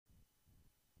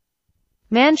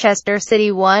Manchester City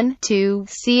 1-2,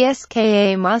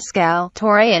 CSKA Moscow.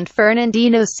 Toure and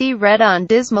Fernandinho see red on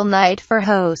dismal night for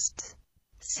hosts.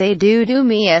 Seydou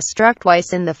Doumbia struck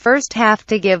twice in the first half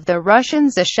to give the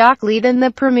Russians a shock lead in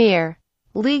the Premier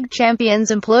League.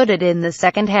 Champions imploded in the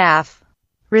second half,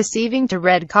 receiving 2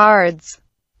 red cards.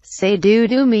 Seydou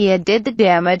Doumbia did the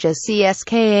damage as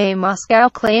CSKA Moscow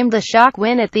claimed the shock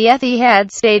win at the Etihad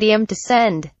Stadium to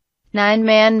send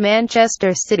 9-man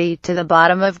Manchester City to the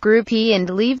bottom of Group E and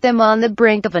leave them on the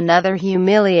brink of another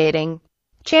humiliating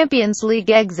Champions League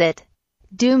exit.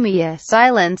 Doumbia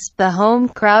silenced the home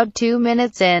crowd 2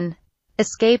 minutes in,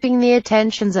 escaping the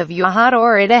attentions of Yaya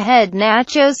Toure to head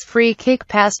Natcho's free kick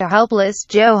past a helpless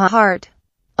Joe Hart,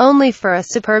 only for a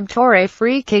superb Toure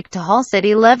free kick to haul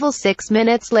City level 6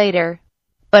 minutes later.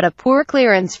 But a poor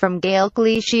clearance from Gael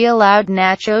Clichy allowed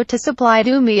Natcho to supply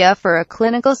Doumbia for a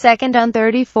clinical second on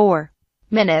 34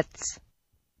 minutes.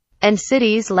 And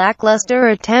City's lacklustre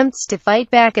attempts to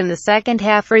fight back in the second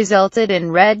half resulted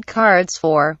in red cards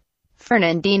for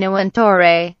Fernandinho and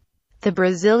Toure. The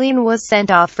Brazilian was sent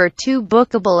off for 2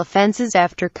 bookable offences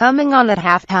after coming on at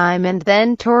halftime, and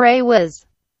then Toure was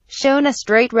shown a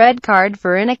straight red card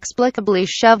for inexplicably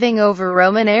shoving over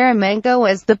Roman Yarmolenko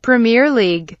as the Premier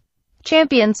League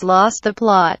champions lost the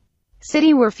plot.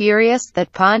 City were furious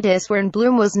that Pontus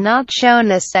Wernbloom was not shown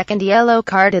a second yellow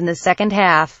card in the second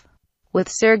half, with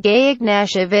Sergei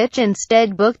Ignashevich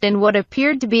instead booked in what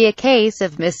appeared to be a case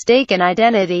of mistaken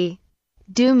identity.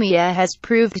 Doumbia has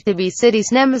proved to be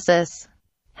City's nemesis,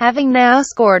 having now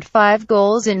scored 5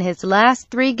 goals in his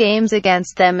last 3 games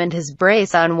against them, and his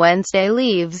brace on Wednesday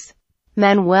leaves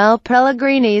Manuel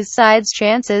Pellegrini's side's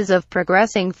chances of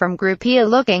progressing from Group E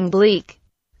looking bleak.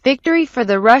 Victory for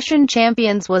the Russian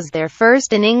champions was their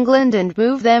first in England and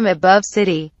moved them above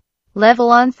City level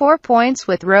on 4 points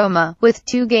with Roma, with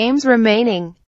 2 games remaining.